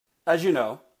as you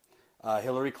know,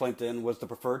 Hillary Clinton was the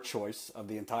preferred choice of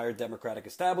the entire Democratic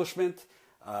establishment,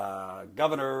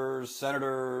 governors,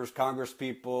 senators,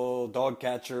 congresspeople, dog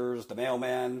catchers, the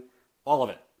mailman, all of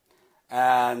it.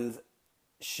 And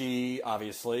she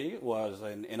obviously was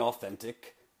an inauthentic,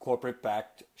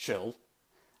 corporate-backed shill,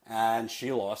 and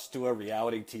she lost to a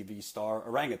reality TV star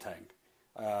orangutan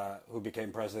who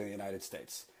became president of the United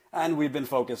States. And we've been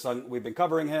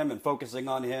covering him and focusing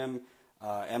on him.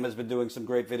 Emma's been doing some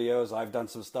great videos. I've done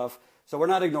some stuff. So we're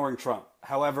not ignoring Trump.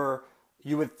 However,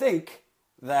 you would think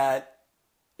that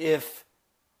if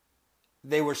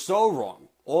they were so wrong,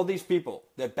 all these people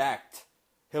that backed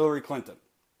Hillary Clinton,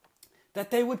 that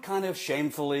they would kind of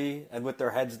shamefully and with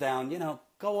their heads down,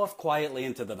 go off quietly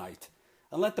into the night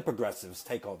and let the progressives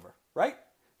take over, right?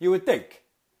 You would think.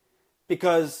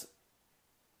 Because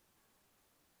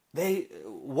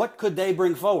what could they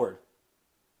bring forward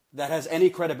that has any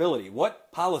credibility?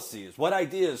 What policies, what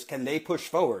ideas can they push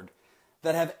forward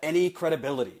that have any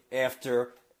credibility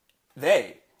after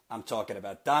I'm talking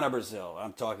about Donna Brazile,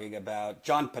 I'm talking about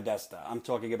John Podesta, I'm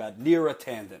talking about Neera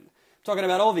Tanden, I'm talking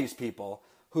about all these people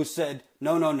who said,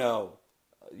 no.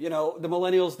 The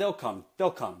millennials, they'll come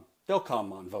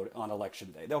on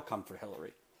election day. They'll come for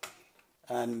Hillary.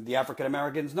 And the African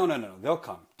Americans, no, they'll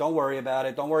come. Don't worry about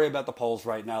it. Don't worry about the polls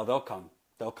right now. They'll come.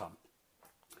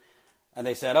 And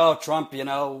they said, oh, Trump,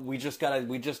 we just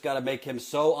gotta make him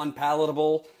so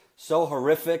unpalatable, so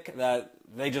horrific that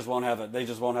they just won't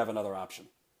have another option.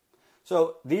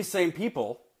 So these same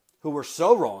people who were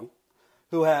so wrong,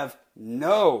 who have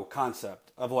no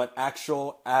concept of what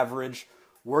actual average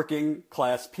working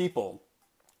class people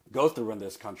go through in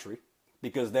this country,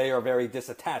 because they are very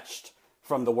disattached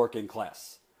from the working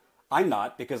class. I'm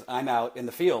not, because I'm out in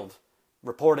the field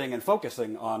reporting and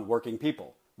focusing on working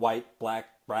people. White, black,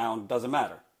 brown, doesn't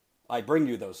matter. I bring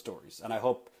you those stories, and I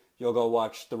hope you'll go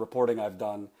watch the reporting I've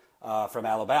done from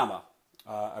Alabama.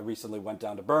 I recently went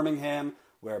down to Birmingham,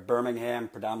 where Birmingham,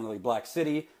 predominantly black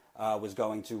city, was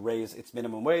going to raise its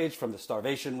minimum wage from the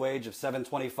starvation wage of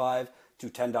 $7.25 to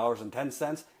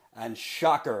 $10.10. And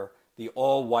shocker, the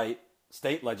all-white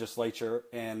state legislature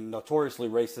in notoriously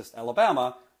racist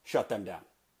Alabama shut them down.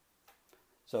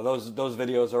 So those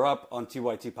videos are up on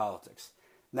TYT Politics.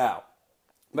 Now,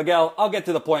 Miguel, I'll get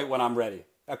to the point when I'm ready,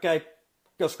 okay?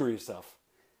 Go screw yourself.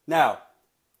 Now,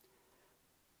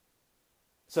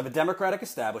 so the Democratic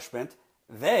establishment,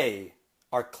 they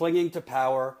are clinging to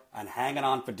power and hanging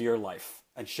on for dear life.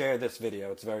 And share this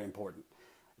video, it's very important.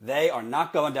 They are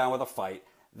not going down with a fight.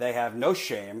 They have no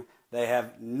shame. They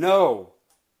have no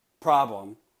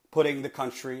problem putting the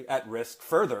country at risk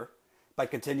further by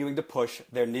continuing to push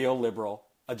their neoliberal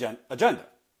agenda.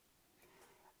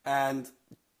 And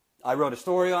I wrote a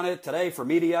story on it today for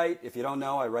Mediaite. If you don't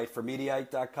know, I write for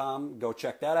Mediaite.com. Go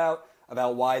check that out,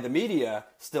 about why the media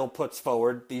still puts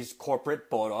forward these corporate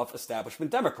bought-off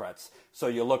establishment Democrats. So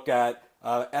you look at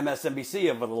MSNBC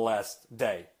over the last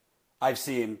day. I've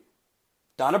seen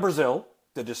Donna Brazile,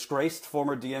 the disgraced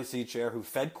former DNC chair who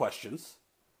fed questions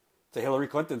to Hillary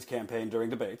Clinton's campaign during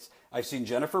debates. I've seen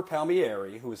Jennifer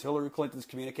Palmieri, who is Hillary Clinton's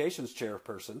communications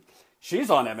chairperson. She's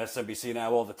on MSNBC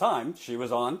now all the time. She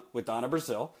was on with Donna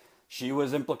Brazile. She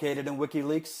was implicated in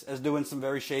WikiLeaks as doing some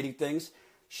very shady things.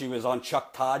 She was on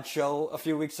Chuck Todd's show a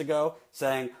few weeks ago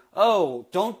saying, oh,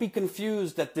 don't be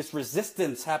confused that this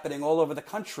resistance happening all over the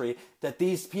country, that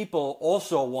these people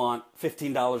also want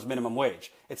 $15 minimum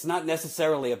wage. It's not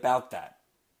necessarily about that.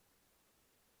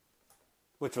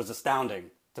 Which was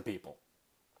astounding to people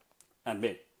and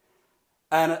me.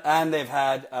 And they've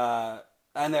had,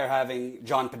 and they're having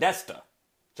John Podesta.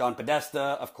 John Podesta,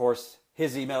 of course,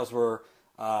 his emails were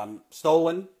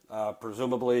stolen,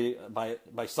 presumably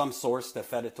by some source that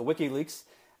fed it to WikiLeaks,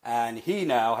 and he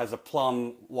now has a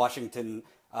plum Washington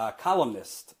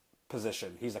columnist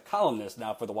position. He's a columnist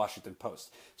now for the Washington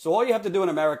Post. So all you have to do in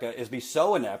America is be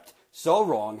so inept, so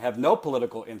wrong, have no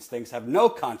political instincts, have no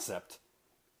concept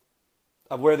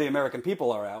of where the American people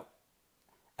are at,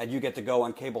 and you get to go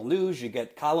on cable news, you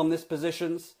get columnist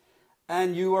positions,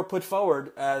 and you are put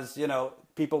forward as,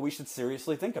 people we should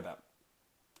seriously think about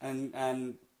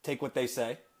and take what they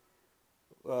say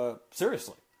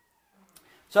seriously.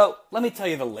 So let me tell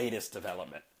you the latest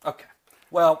development. Okay.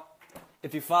 Well,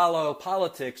 if you follow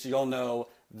politics, you'll know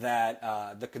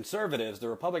that the conservatives, the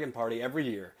Republican Party, every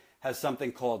year has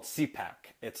something called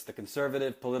CPAC. It's the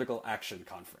Conservative Political Action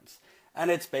Conference. And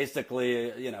it's basically,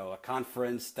 a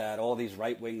conference that all these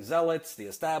right-wing zealots, the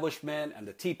establishment and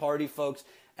the Tea Party folks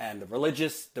and the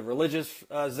religious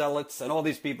zealots and all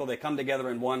these people, they come together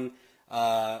in one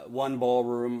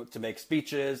ballroom to make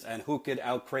speeches, and who could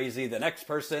out crazy the next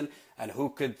person and who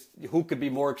could be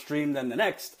more extreme than the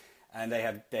next. And they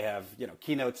have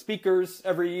keynote speakers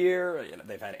every year.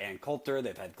 They've had Ann Coulter,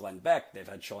 they've had Glenn Beck, they've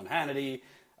had Sean Hannity,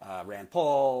 Rand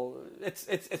Paul.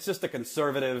 It's just a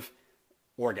conservative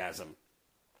orgasm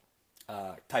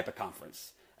type of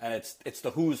conference, and it's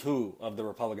the who's who of the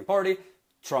Republican Party.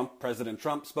 President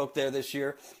Trump spoke there this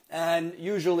year, and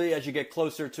usually as you get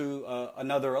closer to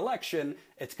another election,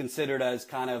 it's considered as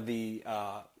kind of the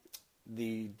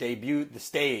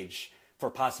stage for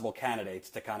possible candidates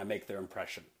to kind of make their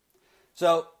impression.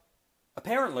 So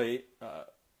apparently,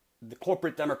 the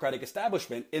corporate Democratic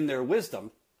establishment, in their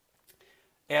wisdom,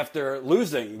 after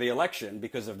losing the election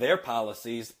because of their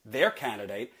policies, their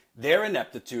candidate, their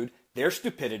ineptitude, their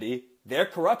stupidity, their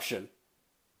corruption,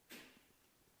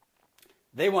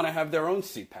 they want to have their own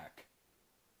CPAC.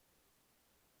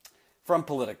 From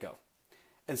Politico.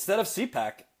 Instead of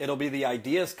CPAC, it'll be the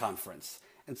Ideas Conference.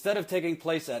 Instead of taking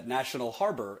place at National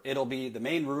Harbor, it'll be the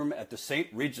main room at the St.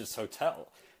 Regis Hotel.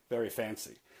 Very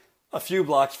fancy. A few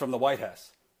blocks from the White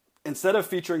House. Instead of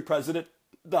featuring President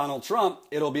Donald Trump,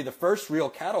 it'll be the first real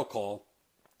cattle call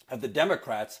of the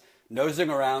Democrats nosing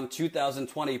around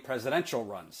 2020 presidential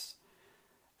runs.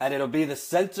 And it'll be the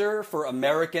Center for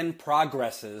American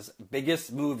Progress's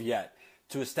biggest move yet,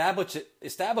 to establish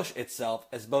itself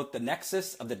as both the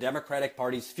nexus of the Democratic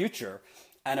Party's future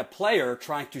and a player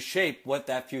trying to shape what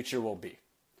that future will be.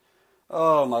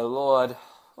 Oh, my Lord.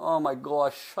 Oh, my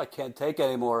gosh. I can't take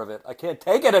any more of it. I can't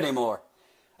take it anymore.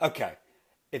 Okay.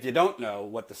 If you don't know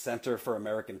what the Center for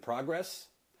American Progress,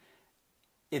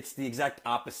 it's the exact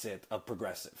opposite of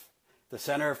progressive. The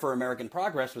Center for American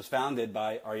Progress was founded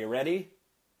by, are you ready?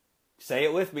 Say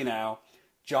it with me now,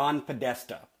 John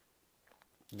Podesta.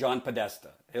 John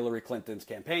Podesta, Hillary Clinton's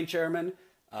campaign chairman.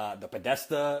 The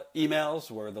Podesta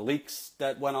emails were the leaks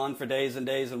that went on for days and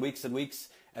days and weeks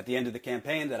at the end of the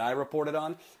campaign that I reported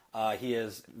on. He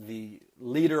is the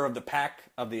leader of the pack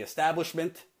of the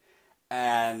establishment,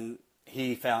 and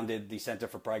he founded the Center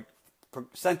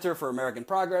for American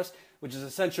Progress, which is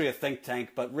essentially a think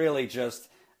tank, but really just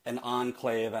an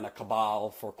enclave and a cabal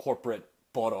for corporate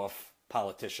bought-off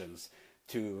politicians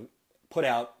to put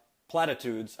out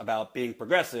platitudes about being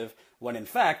progressive when in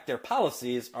fact their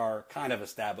policies are kind of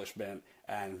establishment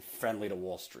and friendly to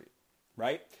Wall Street,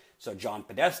 right? So John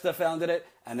Podesta founded it,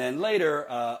 and then later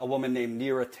a woman named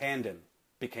Neera Tanden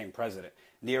became president.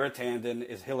 Neera Tanden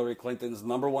is Hillary Clinton's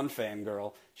 #1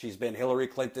 fangirl. She's been Hillary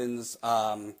Clinton's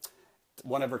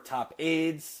one of her top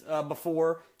aides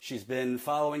before. She's been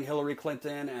following Hillary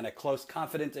Clinton and a close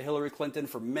confidant to Hillary Clinton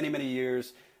for many, many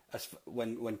years.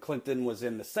 When Clinton was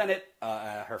in the Senate,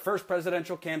 her first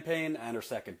presidential campaign and her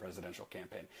second presidential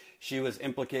campaign. She was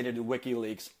implicated in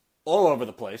WikiLeaks all over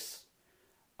the place.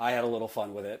 I had a little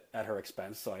fun with it at her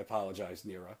expense, so I apologize,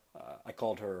 Neera. I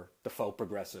called her the faux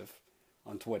progressive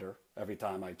on Twitter every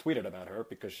time I tweeted about her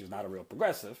because she's not a real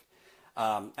progressive.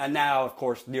 And now, of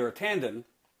course, Neera Tanden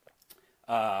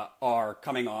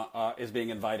is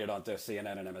being invited onto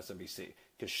CNN and MSNBC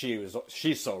because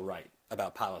she's so right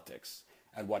about politics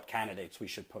and what candidates we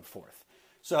should put forth.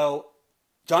 So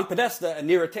John Podesta and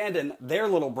Neera Tanden, their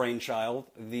little brainchild,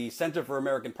 the Center for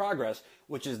American Progress,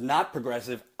 which is not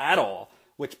progressive at all,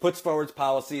 which puts forward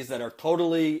policies that are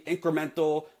totally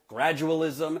incremental,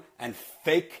 gradualism, and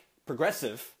fake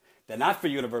progressive. They're not for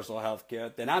universal health care.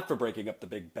 They're not for breaking up the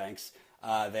big banks.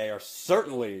 They are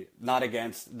certainly not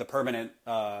against the permanent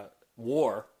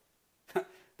war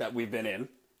that we've been in,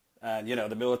 and,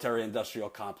 the military-industrial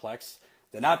complex.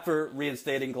 They're not for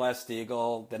reinstating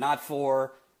Glass-Steagall. They're not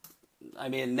for,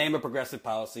 name a progressive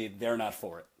policy. They're not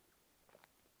for it.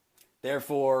 They're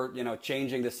for,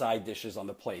 changing the side dishes on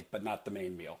the plate, but not the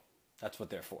main meal. That's what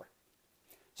they're for.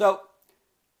 So,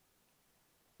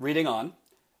 reading on,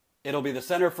 it'll be the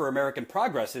Center for American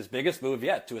Progress's biggest move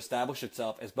yet to establish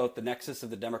itself as both the nexus of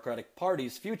the Democratic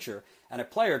Party's future and a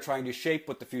player trying to shape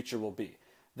what the future will be.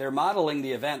 They're modeling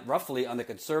the event roughly on the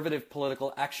Conservative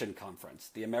Political Action Conference,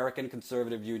 the American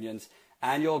Conservative Union's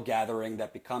annual gathering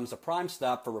that becomes a prime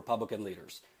stop for Republican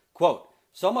leaders. Quote,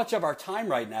 so much of our time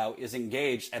right now is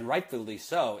engaged, and rightfully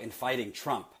so, in fighting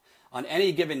Trump. On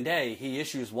any given day, he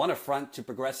issues one affront to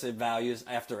progressive values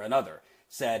after another,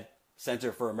 said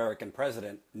Center for American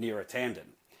President Neera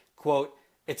Tanden. Quote,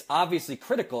 it's obviously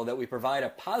critical that we provide a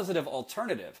positive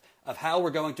alternative of how we're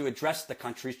going to address the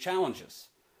country's challenges.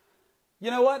 You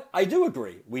know what? I do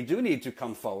agree. We do need to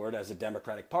come forward as a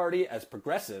Democratic Party, as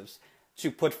progressives,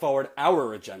 to put forward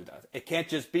our agenda. It can't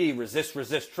just be resist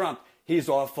Trump. He's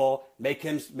awful. Make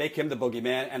him the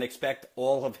boogeyman and expect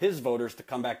all of his voters to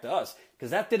come back to us. Because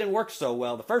that didn't work so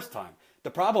well the first time. The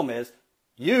problem is,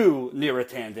 you, Neera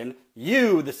Tanden,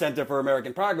 you, the Center for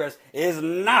American Progress, is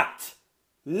not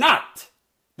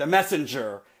the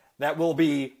messenger that will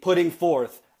be putting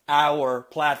forth our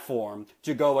platform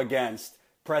to go against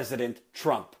President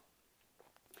Trump.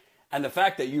 And the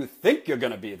fact that you think you're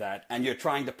going to be that and you're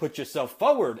trying to put yourself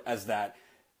forward as that,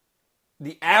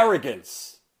 the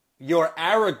arrogance, your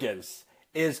arrogance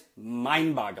is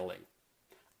mind-boggling.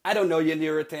 I don't know you,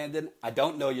 Neera Tanden. I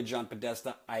don't know you, John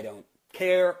Podesta. I don't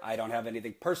care. I don't have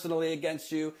anything personally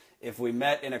against you. If we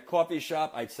met in a coffee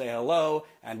shop, I'd say hello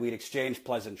and we'd exchange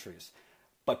pleasantries.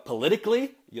 But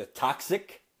politically, you're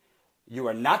toxic. You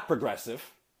are not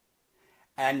progressive.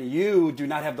 And you do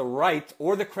not have the right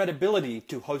or the credibility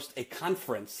to host a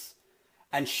conference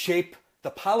and shape the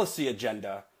policy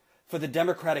agenda for the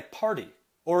Democratic Party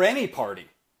or any party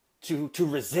to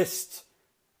resist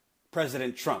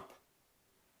President Trump.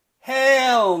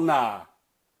 Hell nah.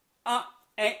 Not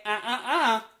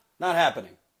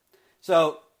happening.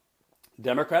 So,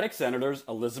 Democratic Senators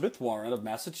Elizabeth Warren of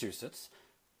Massachusetts,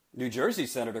 New Jersey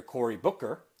Senator Cory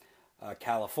Booker,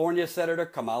 California Senator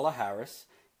Kamala Harris,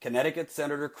 Connecticut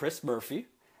Senator Chris Murphy,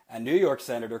 and New York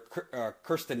Senator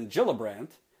Kirsten Gillibrand,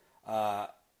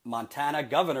 Montana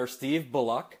Governor Steve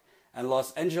Bullock, and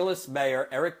Los Angeles Mayor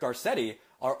Eric Garcetti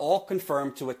are all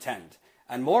confirmed to attend,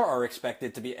 and more are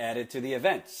expected to be added to the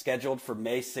event, scheduled for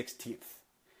May 16th.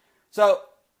 So,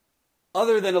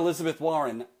 other than Elizabeth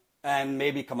Warren, and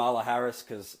maybe Kamala Harris,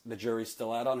 because the jury's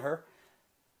still out on her,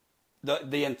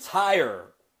 the entire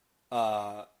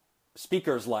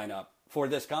speakers lineup for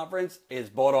this conference is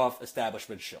bought off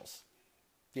establishment shills.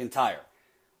 The entire.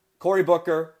 Cory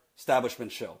Booker,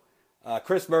 establishment shill.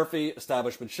 Chris Murphy,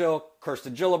 establishment shill.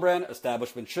 Kirsten Gillibrand,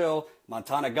 establishment shill.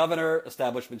 Montana Governor,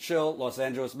 establishment shill. Los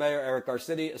Angeles Mayor Eric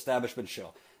Garcetti, establishment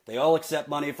shill. They all accept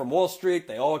money from Wall Street.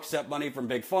 They all accept money from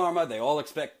Big Pharma. They all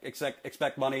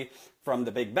expect money from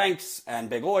the big banks and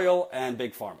big oil and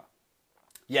Big Pharma.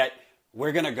 Yet,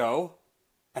 we're going to go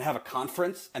and have a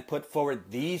conference and put forward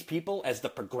these people as the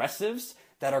progressives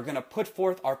that are going to put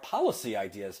forth our policy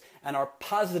ideas and our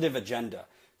positive agenda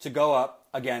to go up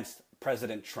against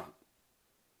President Trump.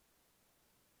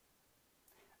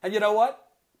 And you know what?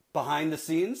 Behind the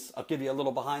scenes, I'll give you a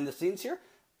little behind the scenes here.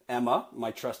 Emma,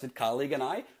 my trusted colleague, and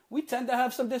I, we tend to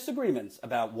have some disagreements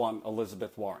about one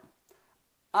Elizabeth Warren.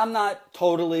 I'm not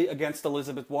totally against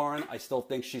Elizabeth Warren. I still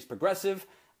think she's progressive.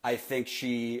 I think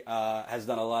she has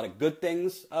done a lot of good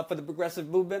things for the progressive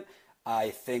movement.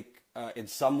 I think in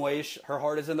some ways her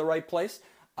heart is in the right place.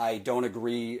 I don't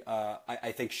agree.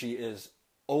 I think she is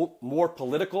more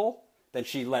political than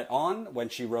she let on when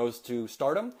she rose to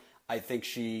stardom. I think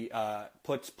she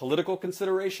puts political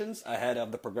considerations ahead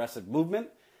of the progressive movement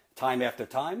time after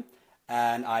time.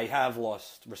 And I have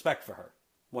lost respect for her,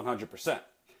 100%.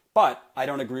 But I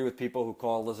don't agree with people who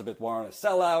call Elizabeth Warren a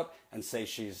sellout and say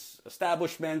she's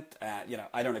establishment.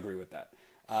 I don't agree with that.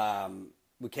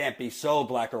 We can't be so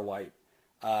black or white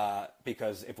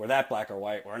because if we're that black or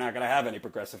white, we're not going to have any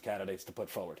progressive candidates to put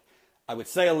forward. I would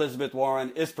say Elizabeth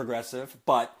Warren is progressive,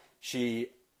 but she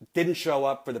didn't show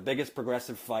up for the biggest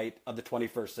progressive fight of the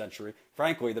 21st century.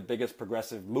 Frankly, the biggest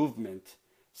progressive movement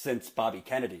since Bobby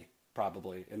Kennedy,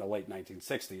 probably in the late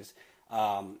 1960s.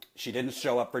 She didn't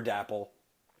show up for DAPL.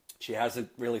 She hasn't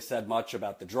really said much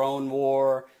about the drone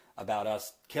war, about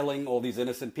us killing all these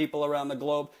innocent people around the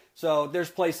globe. So there's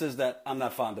places that I'm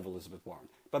not fond of Elizabeth Warren.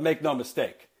 But make no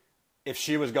mistake, if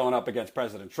she was going up against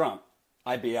President Trump,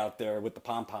 I'd be out there with the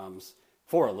pom-poms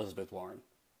for Elizabeth Warren.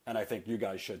 And I think you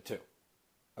guys should too.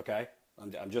 Okay?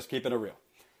 I'm just keeping it real.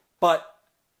 But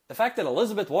the fact that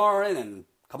Elizabeth Warren and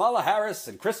Kamala Harris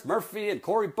and Chris Murphy and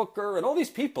Cory Booker and all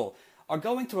these people are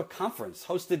going to a conference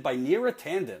hosted by Neera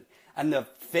Tanden and the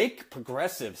fake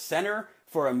progressive Center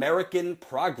for American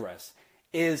Progress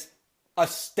is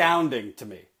astounding to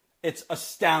me. It's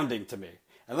astounding to me.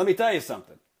 And let me tell you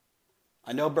something.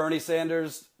 I know Bernie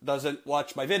Sanders doesn't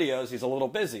watch my videos. He's a little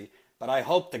busy. But I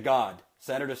hope to God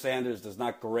Senator Sanders does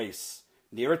not grace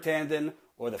Neera Tanden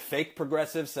or the fake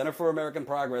progressive Center for American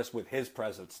Progress with his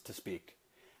presence to speak.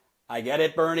 I get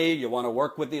it, Bernie. You want to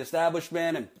work with the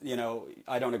establishment, and,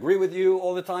 I don't agree with you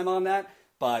all the time on that.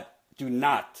 But do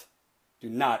not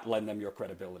lend them your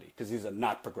credibility, because these are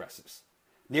not progressives.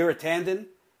 Neera Tanden,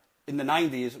 in the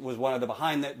 90s, was one of the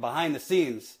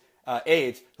behind-the-scenes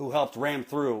aides who helped ram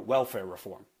through welfare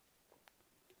reform.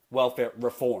 Welfare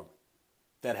reform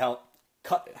that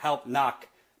helped knock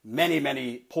many,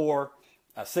 many poor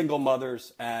single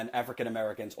mothers and African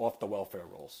Americans off the welfare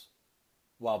rolls.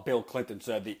 While Bill Clinton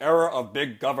said, the era of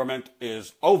big government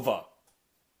is over.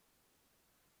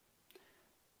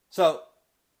 So,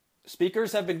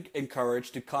 speakers have been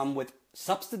encouraged to come with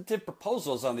substantive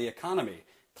proposals on the economy,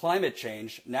 climate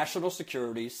change, national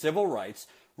security, civil rights,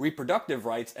 reproductive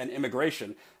rights, and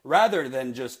immigration, rather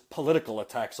than just political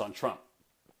attacks on Trump.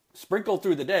 Sprinkled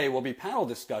through the day will be panel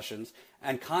discussions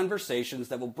and conversations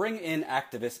that will bring in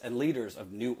activists and leaders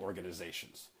of new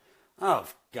organizations. Oh,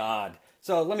 God.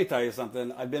 So let me tell you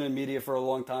something. I've been in media for a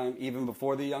long time, even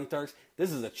before the Young Turks.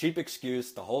 This is a cheap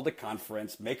excuse to hold a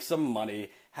conference, make some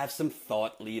money, have some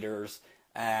thought leaders,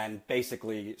 and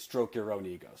basically stroke your own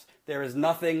egos. There is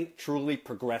nothing truly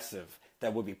progressive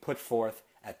that will be put forth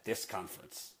at this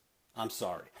conference. I'm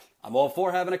sorry. I'm all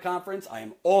for having a conference. I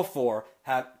am all for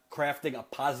crafting a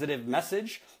positive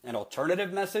message, an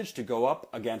alternative message to go up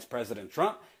against President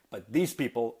Trump. But these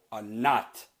people are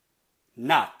not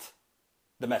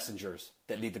the messengers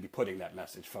that need to be putting that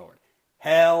message forward.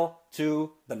 Hell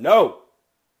to the no.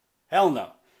 Hell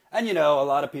no. And, you know, a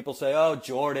lot of people say, oh,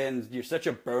 Jordan, you're such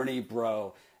a Bernie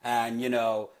bro. And, you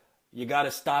know, you got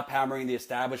to stop hammering the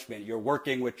establishment. You're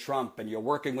working with Trump and you're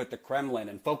working with the Kremlin,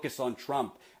 and focus on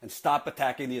Trump and stop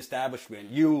attacking the establishment.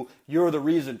 You're the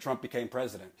reason Trump became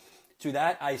president. To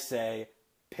that, I say,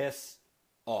 piss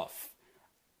off.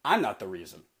 I'm not the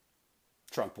reason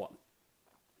Trump won.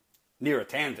 Neera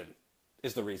Tanden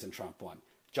is the reason Trump won.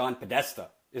 John Podesta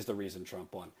is the reason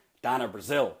Trump won. Donna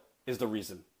Brazile is the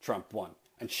reason Trump won.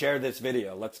 And share this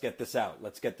video. Let's get this out.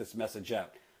 Let's get this message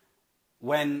out.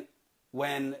 When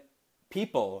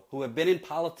people who have been in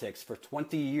politics for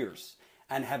 20 years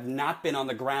and have not been on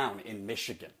the ground in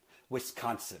Michigan,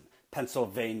 Wisconsin,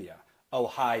 Pennsylvania,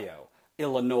 Ohio,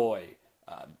 Illinois,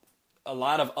 a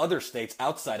lot of other states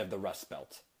outside of the Rust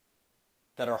Belt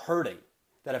that are hurting,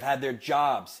 that have had their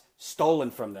jobs stolen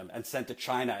from them and sent to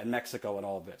China and Mexico and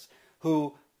all of this,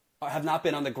 who have not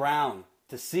been on the ground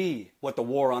to see what the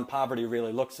war on poverty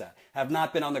really looks at, have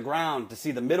not been on the ground to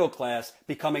see the middle class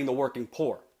becoming the working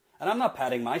poor. And I'm not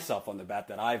patting myself on the back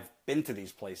that I've been to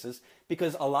these places,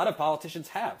 because a lot of politicians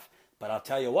have. But I'll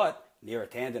tell you what, Neera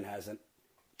Tanden hasn't.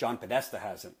 John Podesta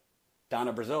hasn't.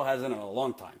 Donna Brazile hasn't in a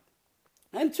long time.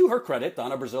 And to her credit,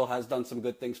 Donna Brazile has done some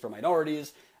good things for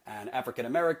minorities and African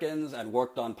Americans and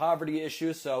worked on poverty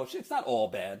issues. So it's not all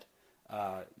bad.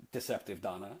 Deceptive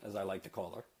Donna, as I like to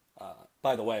call her.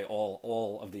 By the way,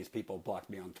 all of these people blocked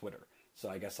me on Twitter. So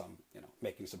I guess I'm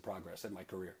making some progress in my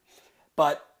career.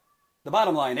 But the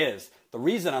bottom line is, the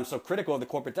reason I'm so critical of the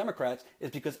corporate Democrats is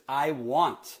because I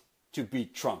want to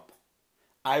beat Trump.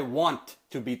 I want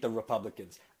to beat the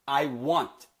Republicans. I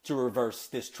want to reverse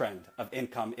this trend of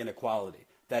income inequality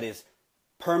that is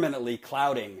permanently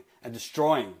clouding and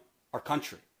destroying our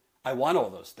country. I want all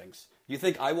those things. You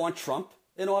think I want Trump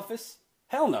in office?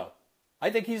 Hell no. I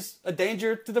think he's a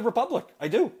danger to the Republic. I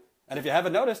do. And if you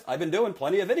haven't noticed, I've been doing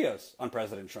plenty of videos on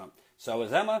President Trump. So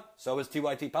is Emma. So is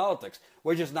TYT Politics.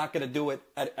 We're just not going to do it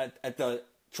at the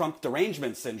Trump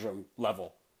derangement syndrome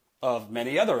level of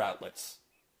many other outlets.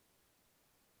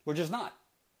 We're just not.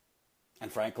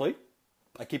 And frankly,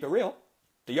 I keep it real.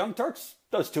 The Young Turks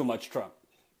does too much Trump.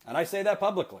 And I say that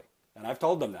publicly. And I've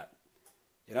told them that.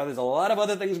 You know, there's a lot of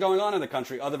other things going on in the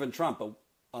country other than Trump. But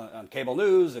on cable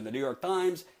news and the New York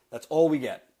Times, that's all we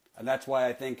get. And that's why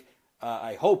I think,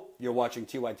 I hope you're watching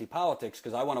TYT Politics,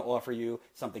 because I want to offer you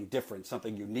something different,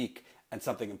 something unique, and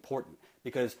something important.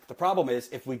 Because the problem is,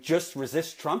 if we just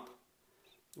resist Trump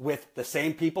with the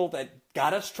same people that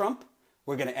got us Trump,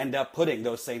 we're going to end up putting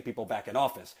those same people back in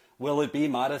office. Will it be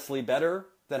modestly better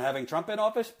than having Trump in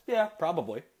office? Yeah,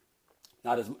 probably.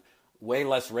 Way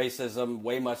less racism,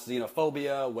 way less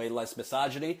xenophobia, way less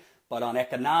misogyny. But on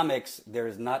economics, there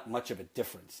is not much of a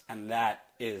difference. And that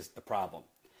is the problem.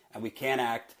 And we can't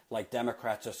act like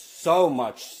Democrats are so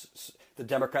much, the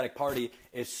Democratic Party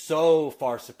is so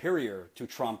far superior to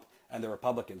Trump and the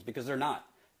Republicans, because they're not.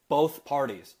 Both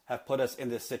parties have put us in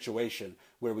this situation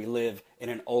where we live in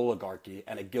an oligarchy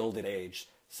and a gilded age,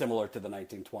 similar to the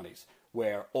 1920s,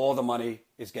 where all the money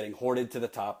is getting hoarded to the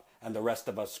top and the rest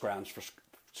of us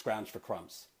scrounge for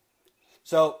crumbs.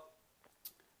 So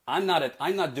I'm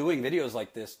not doing videos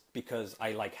like this because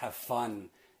I have fun,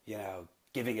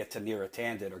 giving it to Neera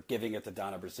Tanden or giving it to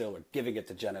Donna Brazile or giving it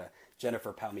to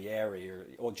Jennifer Palmieri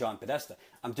or John Podesta.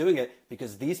 I'm doing it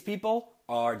because these people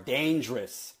are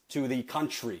dangerous to the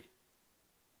country.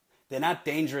 They're not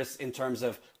dangerous in terms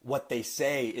of what they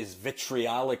say is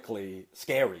vitriolically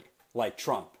scary, like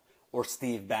Trump or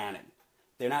Steve Bannon.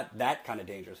 They're not that kind of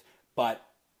dangerous, but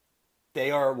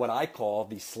they are what I call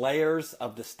the slayers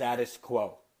of the status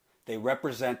quo. They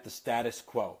represent the status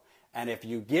quo. And if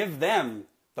you give them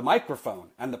the microphone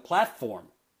and the platform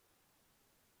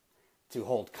to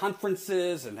hold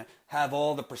conferences and have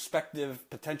all the prospective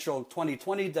potential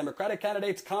 2020 Democratic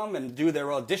candidates come and do their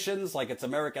auditions like it's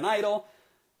American Idol,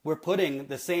 we're putting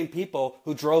the same people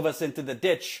who drove us into the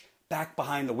ditch back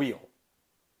behind the wheel.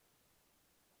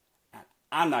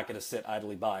 I'm not going to sit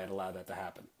idly by and allow that to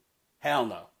happen. Hell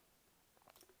no.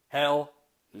 Hell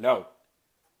no.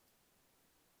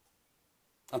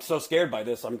 I'm so scared by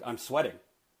this, I'm sweating.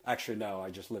 Actually, no,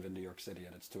 I just live in New York City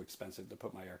and it's too expensive to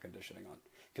put my air conditioning on.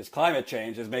 Because climate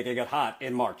change is making it hot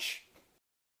in March.